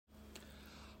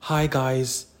Hi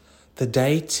guys, the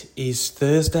date is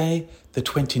Thursday, the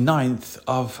 29th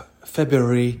of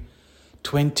February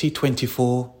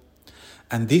 2024,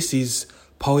 and this is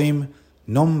poem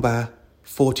number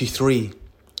 43,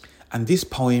 and this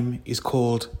poem is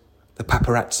called The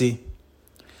Paparazzi.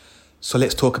 So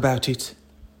let's talk about it.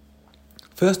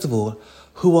 First of all,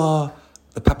 who are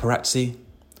the paparazzi?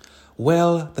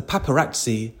 Well, the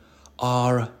paparazzi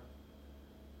are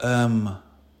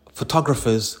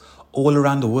photographers all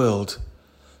around the world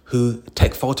who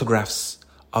take photographs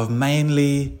of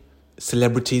mainly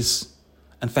celebrities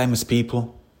and famous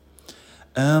people.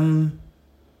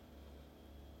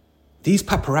 These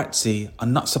paparazzi are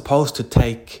not supposed to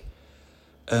take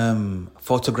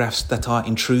photographs that are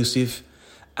intrusive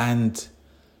and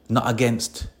not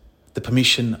against the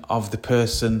permission of the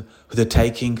person who they're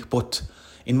taking, but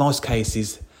in most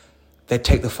cases they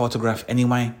take the photograph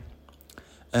anyway.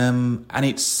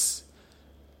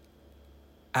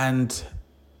 And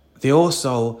they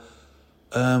also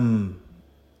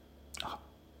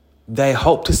they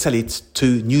hope to sell it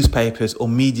to newspapers or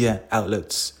media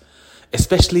outlets,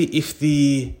 especially if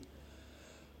the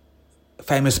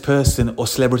famous person or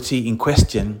celebrity in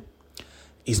question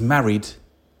is married,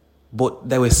 but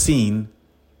they were seen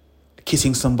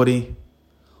kissing somebody,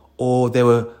 or they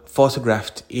were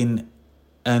photographed in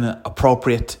an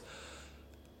appropriate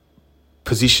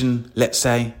position, let's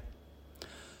say.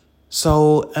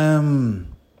 So,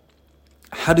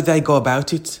 how do they go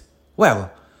about it?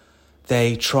 Well,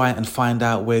 they try and find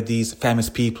out where these famous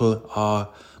people are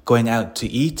going out to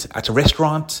eat at a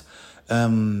restaurant.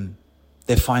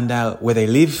 They find out where they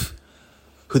live,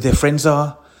 who their friends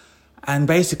are, and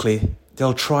basically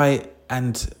they'll try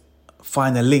and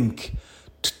find a link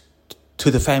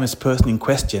to the famous person in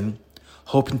question,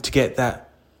 hoping to get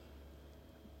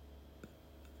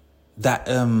that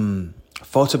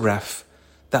photograph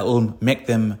that will make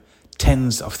them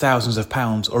tens of thousands of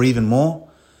pounds or even more.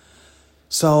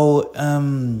 So,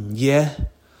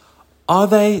 are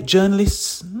they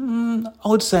journalists? I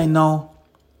would say no.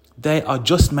 They are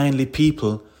just mainly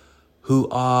people who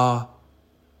are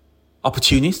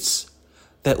opportunists.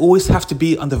 They always have to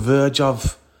be on the verge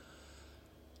of,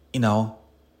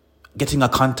 getting a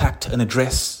contact, an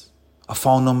address, a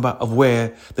phone number of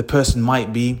where the person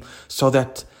might be, so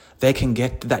that they can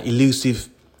get that elusive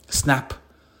snap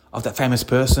of that famous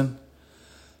person.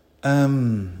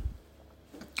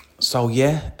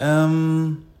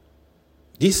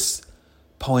 This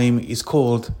poem is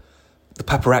called The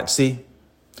Paparazzi,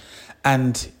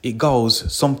 and it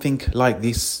goes something like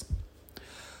this.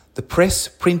 The press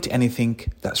print anything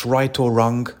that's right or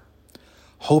wrong,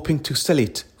 hoping to sell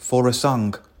it for a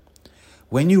song.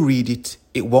 When you read it,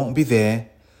 it won't be there,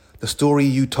 the story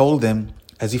you told them,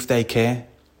 as if they care.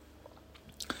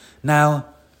 Now,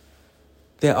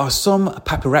 there are some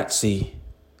paparazzi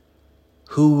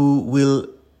who will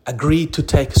agree to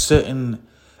take certain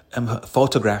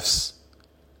photographs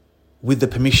with the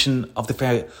permission of the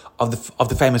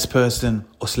famous person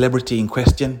or celebrity in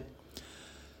question.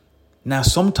 Now,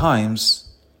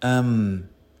 sometimes they'll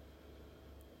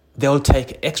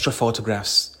take extra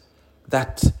photographs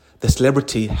that the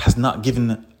celebrity has not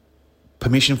given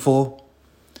permission for,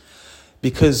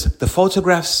 because the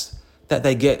photographs that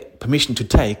they get permission to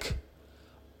take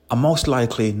are most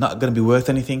likely not going to be worth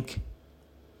anything.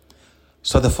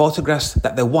 So the photographs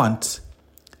that they want,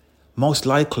 most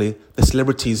likely the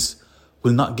celebrities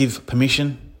will not give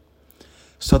permission.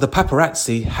 So the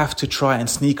paparazzi have to try and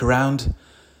sneak around,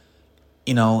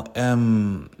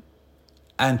 and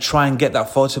try and get that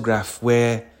photograph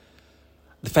where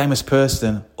the famous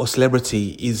person or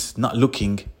celebrity is not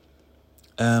looking.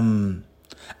 And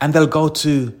they'll go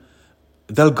to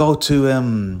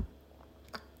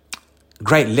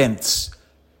great lengths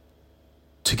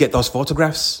to get those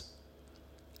photographs.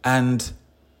 And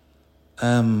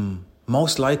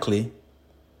most likely,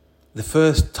 the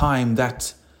first time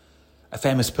that a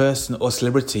famous person or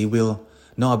celebrity will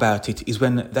know about it is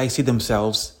when they see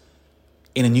themselves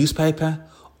in a newspaper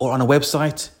or on a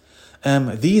website.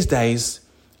 These days,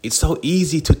 it's so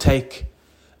easy to take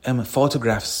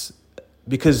photographs,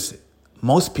 because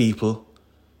most people,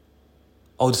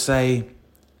 I would say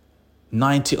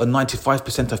 90 or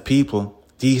 95% of people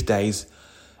these days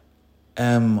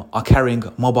are carrying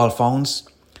mobile phones,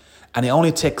 and it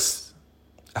only takes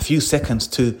a few seconds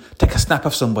to take a snap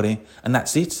of somebody, and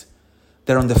that's it.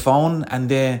 They're on the phone, and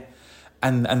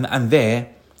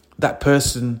that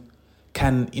person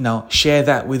can share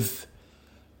that with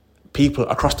people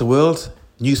across the world,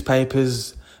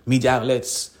 newspapers, media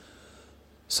outlets.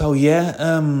 So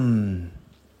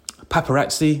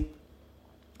paparazzi,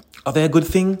 are they a good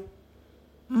thing?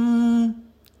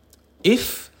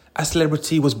 If a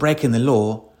celebrity was breaking the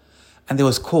law and they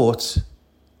was caught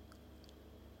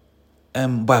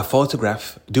by a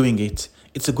photograph doing it,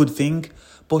 it's a good thing.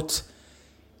 But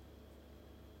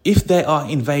if they are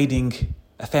invading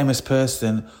a famous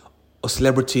person or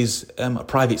celebrity's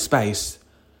private space,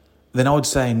 then I would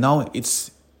say no,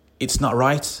 it's not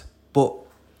right. But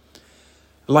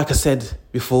like I said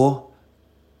before,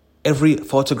 every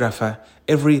photographer,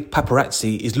 every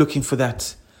paparazzi is looking for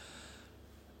that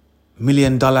 $1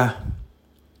 million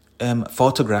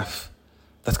photograph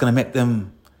that's going to make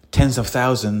them tens of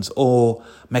thousands or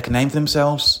make a name for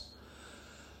themselves.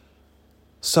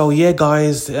 So yeah,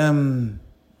 guys, the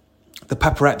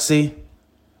paparazzi,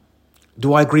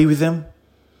 do I agree with them?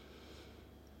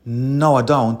 No, I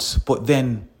don't. But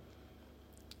then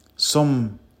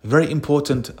some very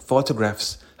important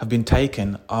photographs have been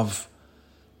taken of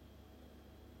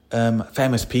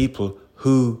famous people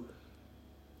who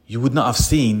you would not have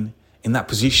seen in that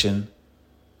position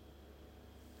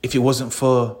if it wasn't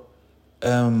for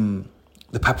the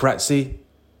paparazzi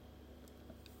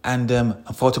and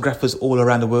photographers all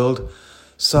around the world.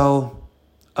 So,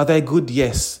 are they good?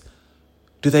 Yes.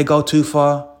 Do they go too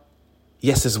far?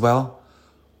 Yes, as well.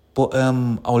 But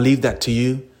I'll leave that to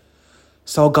you.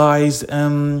 So, guys,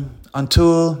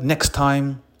 until next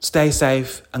time, stay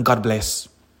safe and God bless.